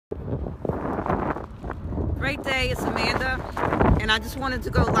Great day, it's Amanda, and I just wanted to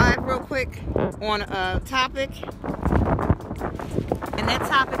go live real quick on a topic, and that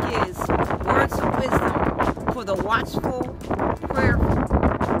topic is words of wisdom for the watchful, prayerful,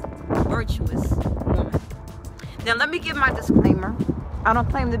 virtuous woman. Now let me give my disclaimer. I don't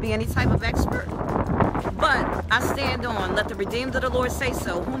claim to be any type of expert, but I stand on, let the redeemed of the Lord say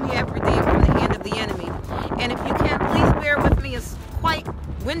so, whom you have redeemed from the hand of the enemy. And if you can, please bear with me. It's quite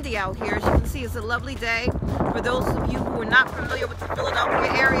windy out here. As you can see, it's a lovely day. For those of you who are not familiar with the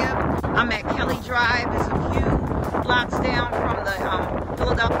Philadelphia area, I'm at Kelly Drive. It's a few blocks down from the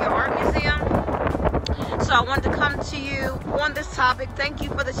Philadelphia Art Museum. So I wanted to come to you on this topic. Thank you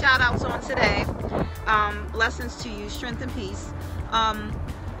for the shout outs on today. Blessings to you, strength and peace.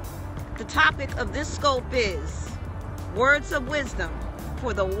 The topic of this scope is words of wisdom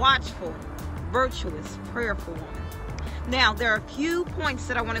for the watchful, virtuous, prayerful woman. Now, there are a few points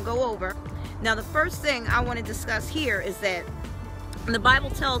that I want to go over. Now, the first thing I want to discuss here is that the Bible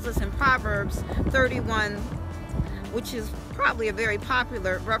tells us in Proverbs 31, which is probably a very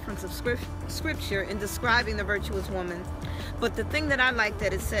popular reference of scripture in describing the virtuous woman. But the thing that I like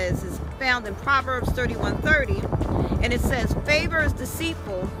that it says is found in Proverbs 31:30, and it says, "Favor is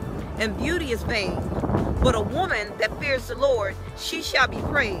deceitful and beauty is vain, but a woman that fears the Lord, she shall be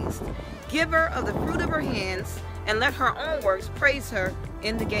praised. Give her of the fruit of her hands, and let her own works praise her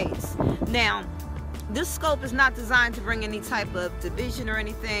in the gates." Now, this scope is not designed to bring any type of division or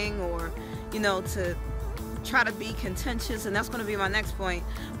anything, or, to try to be contentious, and that's going to be my next point.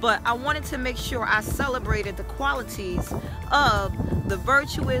 But I wanted to make sure I celebrated the qualities of the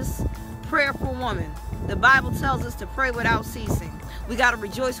virtuous, prayerful woman. The Bible tells us to pray without ceasing. We got to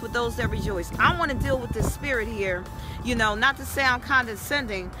rejoice with those that rejoice. I want to deal with this spirit here, not to sound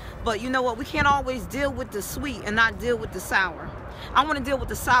condescending, but you know what? We can't always deal with the sweet and not deal with the sour. I want to deal with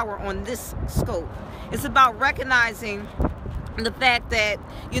the sour on this scope. It's about recognizing the fact that,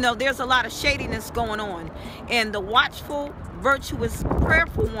 there's a lot of shadiness going on. And the watchful, virtuous,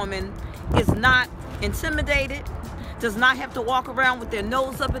 prayerful woman is not intimidated, does not have to walk around with their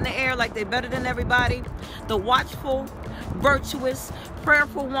nose up in the air like they're better than everybody. The watchful, virtuous,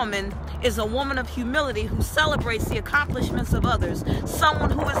 prayerful woman is a woman of humility who celebrates the accomplishments of others. Someone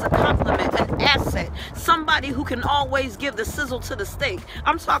who is a compliment, an asset, somebody who can always give the sizzle to the steak.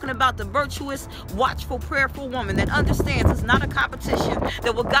 I'm talking about the virtuous, watchful, prayerful woman that understands it's not a competition,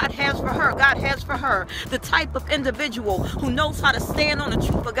 that what God has for her, God has for her. The type of individual who knows how to stand on the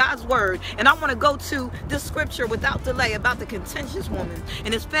truth of God's word. And I want to go to this scripture without delay about the contentious woman.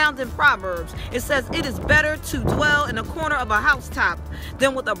 And it's found in Proverbs. It says, "It is better to dwell in a corner of a housetop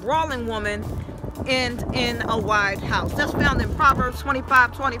than with a brawling woman and in a wide house." That's found in Proverbs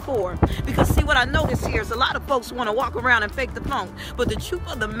 25:24. Because see, what I notice here is a lot of folks want to walk around and fake the funk. But the truth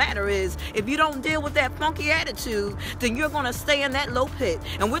of the matter is, if you don't deal with that funky attitude, then you're going to stay in that low pit.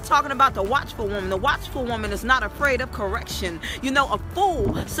 And we're talking about the watchful woman. The watchful woman is not afraid of correction. A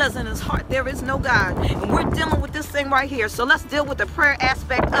fool says in his heart, there is no God. And we're dealing with this thing right here. So let's deal with the prayer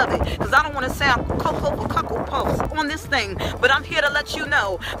aspect of it. Because I don't want to sound cocoa for cuckoo puffs on this thing. But I'm here to let you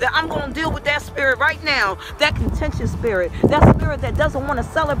know that I'm going to deal with that spirit right now, that contentious spirit, that spirit that doesn't want to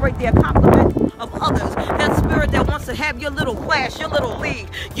celebrate the accomplishment of others, that spirit that wants to have your little class, your little league,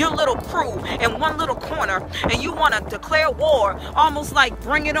 your little crew in one little corner, and you want to declare war, almost like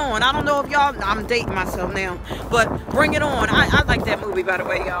Bring It On. I don't know if y'all, I'm dating myself now, but Bring It On. I like that movie, by the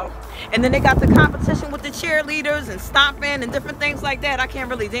way, y'all. And then they got the competition with the cheerleaders and stomping and different things like that. I can't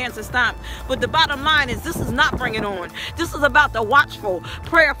really dance and stomp, but the bottom line is, this is not Bring It On. This is about the watchful,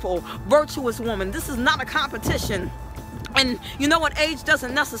 prayerful, virtuous woman. This is not a competition. And you know what? Age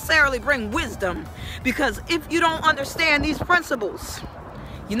doesn't necessarily bring wisdom, because if you don't understand these principles,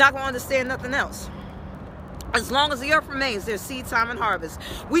 you're not going to understand nothing else. As long as the earth remains, there's seed time and harvest.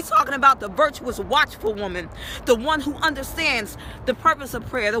 We're talking about the virtuous, watchful woman, the one who understands the purpose of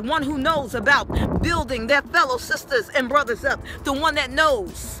prayer, the one who knows about building their fellow sisters and brothers up, the one that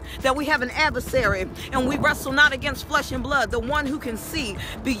knows that we have an adversary and we wrestle not against flesh and blood, the one who can see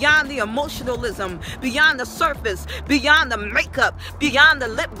beyond the emotionalism, beyond the surface, beyond the makeup, beyond the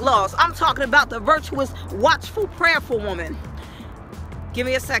lip gloss. I'm talking about the virtuous, watchful, prayerful woman. Give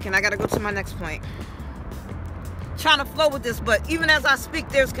me a second. I got to go to my next point. Trying to flow with this, but even as I speak,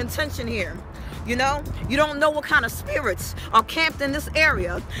 there's contention here. You don't know what kind of spirits are camped in this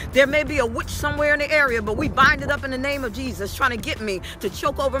area. There may be a witch somewhere in the area, but we bind it up in the name of Jesus, trying to get me to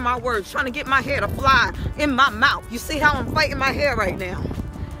choke over my words, trying to get my hair to fly in my mouth. You see how I'm fighting my hair right now?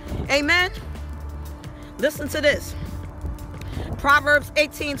 Amen. Listen to this. Proverbs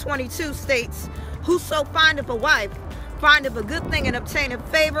 18:22 states, "Whoso findeth a wife findeth a good thing and obtaineth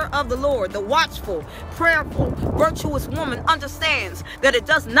favor of the Lord. The watchful, prayerful, virtuous woman understands that it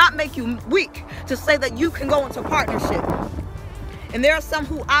does not make you weak to say that you can go into partnership. And there are some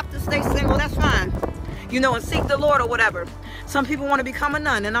who opt to stay single. That's fine, you know, and seek the Lord or whatever. Some people want to become a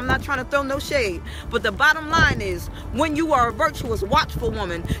nun, and I'm not trying to throw no shade, but the bottom line is, when you are a virtuous, watchful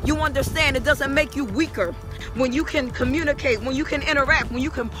woman, you understand it doesn't make you weaker. When you can communicate, when you can interact, when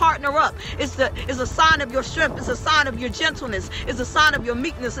you can partner up, it's a sign of your strength, it's a sign of your gentleness, it's a sign of your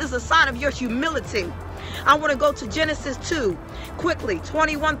meekness, it's a sign of your humility. I want to go to Genesis 2 quickly,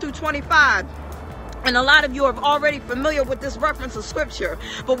 21 through 25. And a lot of you are already familiar with this reference of scripture,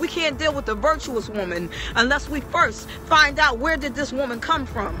 but we can't deal with the virtuous woman unless we first find out, where did this woman come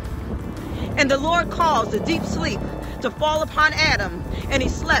from? And the Lord caused a deep sleep to fall upon Adam, and he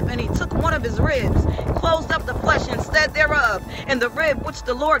slept, and he took one of his ribs, closed up the flesh instead thereof, and the rib which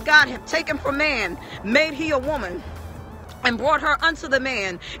the Lord God had taken from man made he a woman, and brought her unto the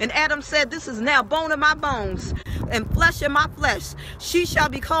man. And Adam said, this is now bone of my bones and flesh of my flesh. She shall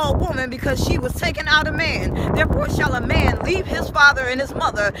be called woman, because she was taken out of man. Therefore shall a man leave his father and his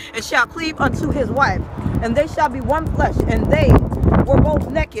mother, and shall cleave unto his wife, and they shall be one flesh. And they were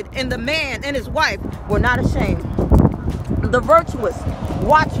both naked, and the man and his wife were not ashamed. The virtuous,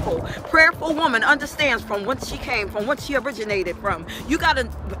 watchful, prayerful woman understands from whence she came, from whence she originated from. You got to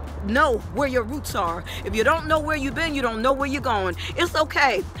know where your roots are. If you don't know where you've been, you don't know where you're going. It's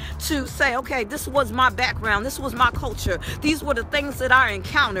okay to say, okay, this was my background, this was my culture, these were the things that I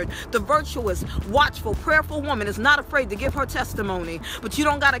encountered. The virtuous, watchful, prayerful woman is not afraid to give her testimony. But you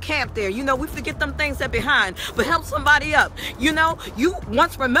don't got to camp there. You know, we forget them things that behind, but help somebody up. You know, you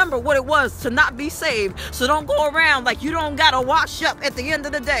once remember what it was to not be saved, so don't go around like you don't got to wash up at the end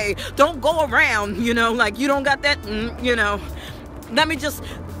of the day. Don't go around, you know, like you don't got that, you know. Let me just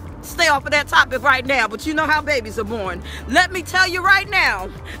stay off of that topic right now, but you know how babies are born. Let me tell you right now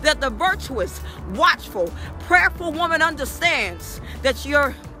that the virtuous, watchful, prayerful woman understands that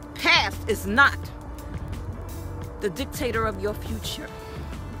your past is not the dictator of your future.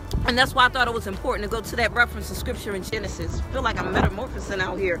 And that's why I thought it was important to go to that reference in scripture in Genesis. I feel like I'm metamorphosing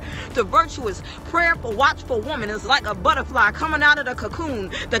out here. The virtuous, prayerful, watchful woman is like a butterfly coming out of the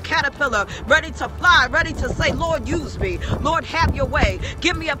cocoon, the caterpillar, ready to fly, ready to say, Lord, use me. Lord, have your way.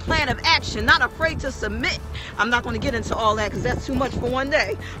 Give me a plan of action, not afraid to submit. I'm not going to get into all that because that's too much for one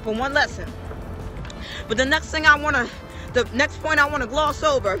day, for one lesson. But the next point I want to gloss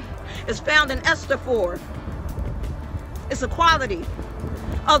over is found in Esther 4. It's a quality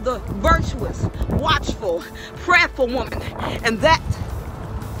of the virtuous, watchful, prayerful woman, and that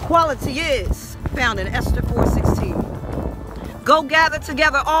quality is found in Esther 4:16. Go gather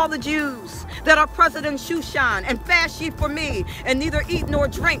together all the Jews that are present in Shushan, and fast ye for me, and neither eat nor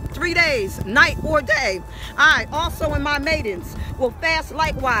drink 3 days, night or day. I also and my maidens will fast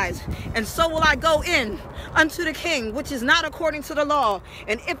likewise, and so will I go in unto the king, which is not according to the law,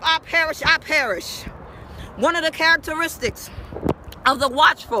 and if I perish, I perish. One of the characteristics of the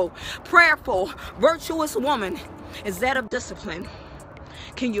watchful, prayerful, virtuous woman is that of discipline.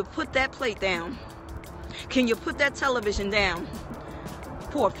 Can you put that plate down? Can you put that television down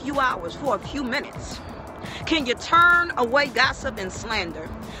for a few hours, for a few minutes? Can you turn away gossip and slander?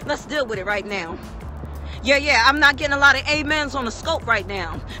 Let's deal with it right now. Yeah, I'm not getting a lot of amens on the scope right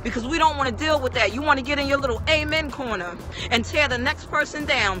now because we don't want to deal with that. You want to get in your little amen corner and tear the next person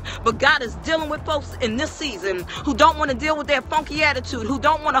down. But God is dealing with folks in this season who don't want to deal with their funky attitude, who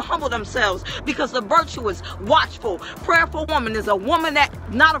don't want to humble themselves, because the virtuous, watchful, prayerful woman is a woman that's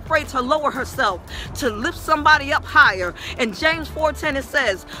not afraid to lower herself, to lift somebody up higher. In James 4:10 it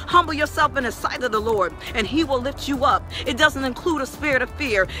says, humble yourself in the sight of the Lord and he will lift you up. It doesn't include a spirit of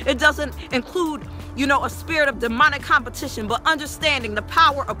fear. It doesn't include, you know, a spirit of demonic competition, but understanding the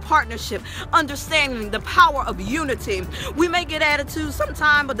power of partnership, understanding the power of unity. We may get attitudes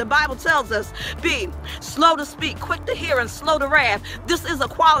sometimes, but the Bible tells us, be slow to speak, quick to hear, and slow to wrath. This is a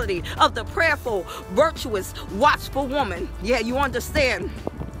quality of the prayerful, virtuous, watchful woman. Yeah, you understand.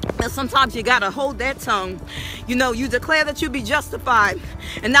 And sometimes you gotta hold that tongue. You know, you declare that you be justified,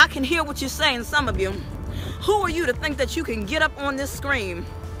 and I can hear what you're saying, some of you. Who are you to think that you can get up on this screen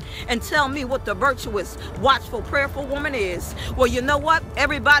and tell me what the virtuous, watchful, prayerful woman is? Well, you know what?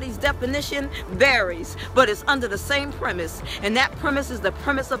 Everybody's definition varies, but it's under the same premise, and that premise is the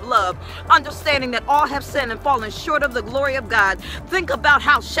premise of love. Understanding that all have sinned and fallen short of the glory of God. Think about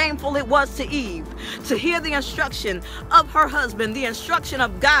how shameful it was to Eve to hear the instruction of her husband, the instruction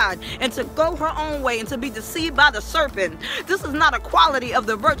of God, and to go her own way and to be deceived by the serpent. This is not a quality of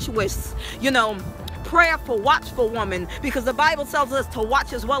the virtuous, you know, prayerful, watchful woman, because the Bible tells us to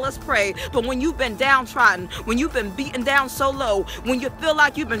watch as well as pray. But when you've been downtrodden, when you've been beaten down so low, when you feel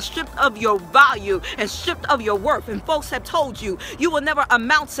like you've been stripped of your value and stripped of your worth, and folks have told you you will never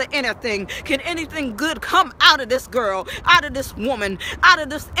amount to anything, can anything good come out of this girl, out of this woman, out of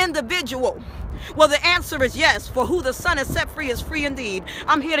this individual? Well, the answer is yes. For who the Son has set free is free indeed.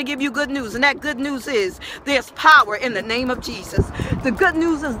 I'm here to give you good news, and that good news is there's power in the name of Jesus. The good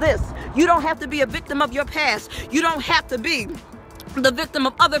news is this: you don't have to be a victim of your past. You don't have to be the victim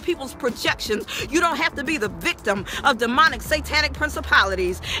of other people's projections. You don't have to be the victim of demonic satanic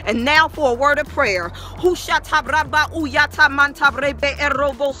principalities. And now for a word of prayer.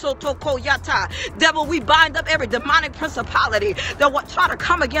 Devil, we bind up every demonic principality that will try to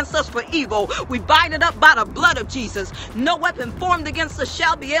come against us for evil. We bind it up by the blood of Jesus. No weapon formed against us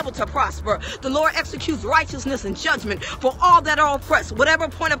shall be able to prosper. The Lord executes righteousness and judgment for all that are oppressed. Whatever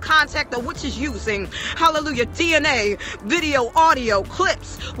point of contact the witch is using, hallelujah, DNA, video, audio,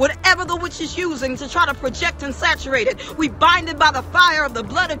 clips, whatever the witch is using to try to project and saturate it, we bind it by the fire of the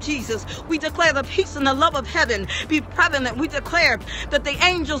blood of Jesus. We declare the peace and the love of heaven be prevalent. We declare that the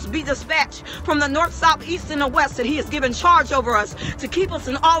angels be dispatched from the north, south, east, and the west, and he has given charge over us to keep us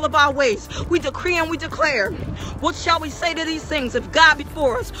in all of our ways. We decree and we declare. What shall we say to these things? If God be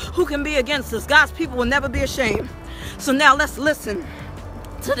for us, who can be against us? God's people will never be ashamed. So now let's listen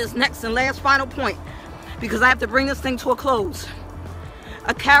to this next and last final point, because I have to bring this thing to a close.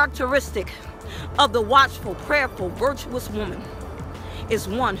 A characteristic of the watchful, prayerful, virtuous woman is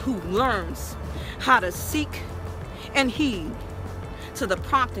one who learns how to seek and heed to the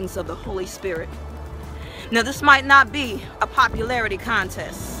promptings of the Holy Spirit. Now, this might not be a popularity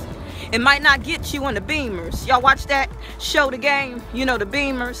contest. It might not get you in the Beamers. Y'all watch that show, The Game? You know, the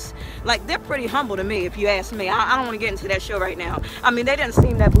Beamers. Like, they're pretty humble to me, if you ask me. I don't want to get into that show right now. I mean, they didn't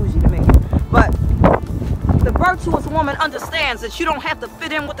seem that bougie to me. But the virtuous woman understands that you don't have to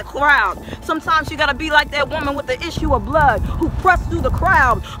fit in with the crowd. Sometimes you got to be like that woman with the issue of blood who pressed through the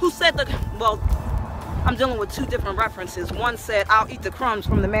crowd, who said well, I'm dealing with two different references. One said, I'll eat the crumbs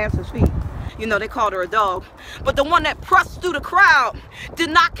from the master's feet. You know, they called her a dog. But the one that pressed through the crowd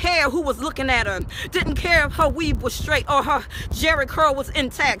did not care who was looking at her. Didn't care if her weave was straight or her jerry curl was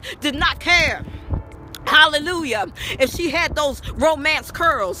intact. Did not care. Hallelujah. If she had those romance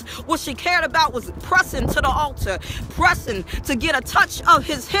curls, what she cared about was pressing to the altar, pressing to get a touch of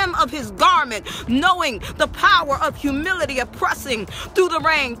his hem of his garment, knowing the power of humility, of pressing through the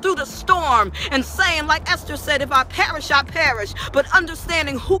rain, through the storm, and saying, like Esther said, if I perish, I perish, but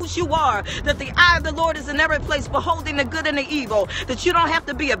understanding whose you are, that the eye of the Lord is in every place, beholding the good and the evil, that you don't have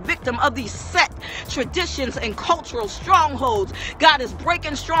to be a victim of these set traditions and cultural strongholds. God is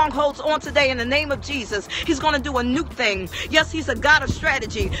breaking strongholds on today in the name of Jesus. He's going to do a new thing. Yes, he's a God of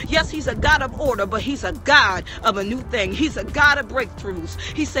strategy. Yes, he's a God of order, but he's a God of a new thing. He's a God of breakthroughs.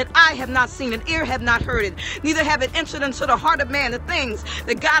 He said, I have not seen it, ear have not heard it, neither have it entered into the heart of man the things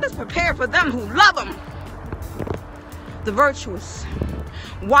that God has prepared for them who love him. The virtuous,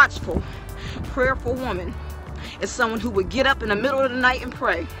 watchful, prayerful woman is someone who would get up in the middle of the night and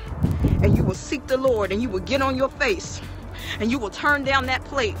pray, and you will seek the Lord, and you will get on your face, and you will turn down that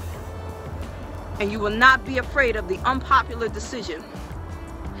plate, and you will not be afraid of the unpopular decision.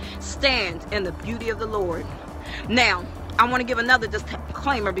 Stand in the beauty of the Lord. Now, I want to give another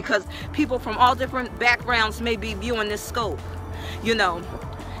disclaimer, because people from all different backgrounds may be viewing this scope. You know,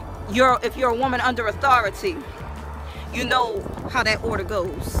 if you're a woman under authority, you know how that order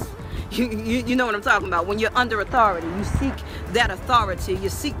goes. You know what I'm talking about. When you're under authority, you seek that authority, you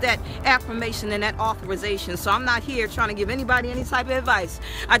seek that affirmation and that authorization. So I'm not here trying to give anybody any type of advice.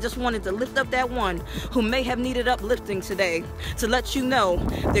 I just wanted to lift up that one who may have needed uplifting today, to let you know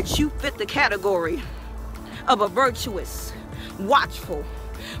that you fit the category of a virtuous, watchful,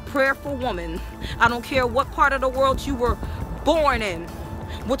 prayerful woman. I don't care what part of the world you were born in,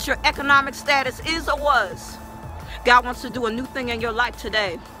 what your economic status is or was. God wants to do a new thing in your life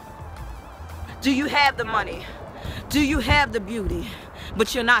today. Do you have the money? Do you have the beauty,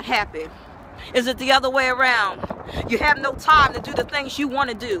 but you're not happy? Is it the other way around? You have no time to do the things you want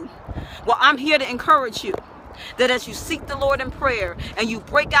to do. Well, I'm here to encourage you that as you seek the Lord in prayer, and you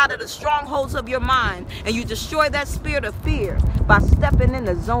break out of the strongholds of your mind, and you destroy that spirit of fear by stepping in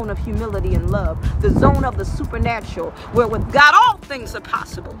the zone of humility and love, the zone of the supernatural, where with God all things are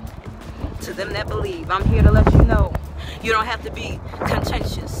possible to them that believe. I'm here to let you know you don't have to be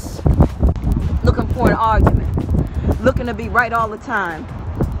contentious, looking for an argument, looking to be right all the time,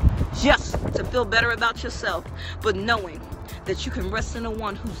 just to feel better about yourself, but knowing that you can rest in the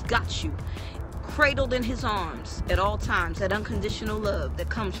one who's got you cradled in his arms at all times, that unconditional love that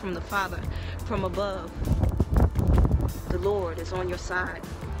comes from the Father from above. The Lord is on your side,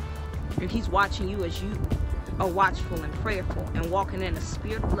 and he's watching you as you are watchful and prayerful and walking in a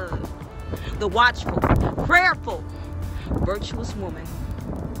spirit of love. The watchful, prayerful, virtuous woman.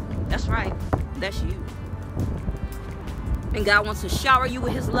 That's right, that's you. And God wants to shower you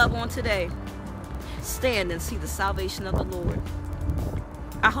with his love on today. Stand and see the salvation of the Lord.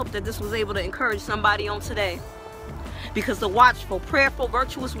 I hope that this was able to encourage somebody on today. Because the watchful, prayerful,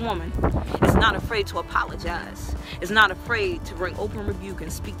 virtuous woman is not afraid to apologize. Is not afraid to bring open rebuke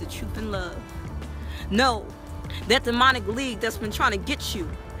and speak the truth in love. No, that demonic league that's been trying to get you,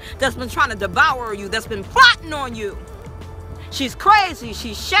 that's been trying to devour you, that's been plotting on you. She's crazy,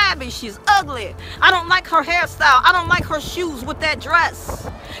 she's shabby, she's ugly. I don't like her hairstyle. I don't like her shoes with that dress.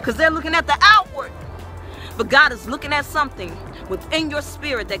 Because they're looking at the outward. But God is looking at something within your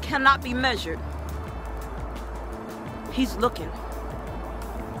spirit that cannot be measured. He's looking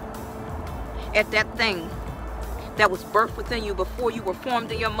at that thing that was birthed within you before you were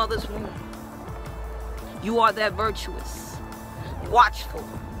formed in your mother's womb. You are that virtuous, watchful,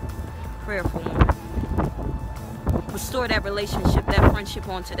 prayerful woman. Restore that relationship, that friendship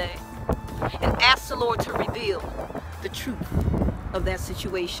on today. And ask the Lord to reveal the truth of that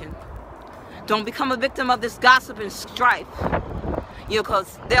situation. Don't become a victim of this gossip and strife.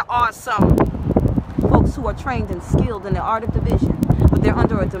 Because there are some folks who are trained and skilled in the art of division, but they're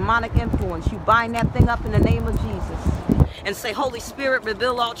under a demonic influence. You bind that thing up in the name of Jesus and say, Holy Spirit,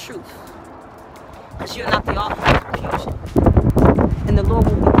 reveal all truth. Because you're not the author of confusion. And the Lord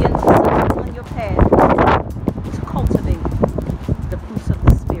will begin to set you on your path to cultivate the fruits of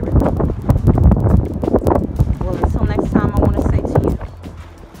the Spirit. Well, until next time, I want to say to you,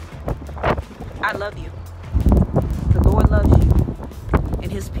 I love you. The Lord loves you.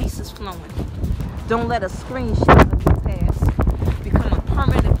 And his peace is flowing. Don't let a screenshot of your past become a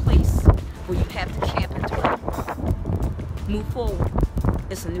permanent place where you have to camp and dwell. Move forward.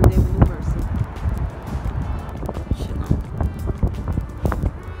 It's a new day,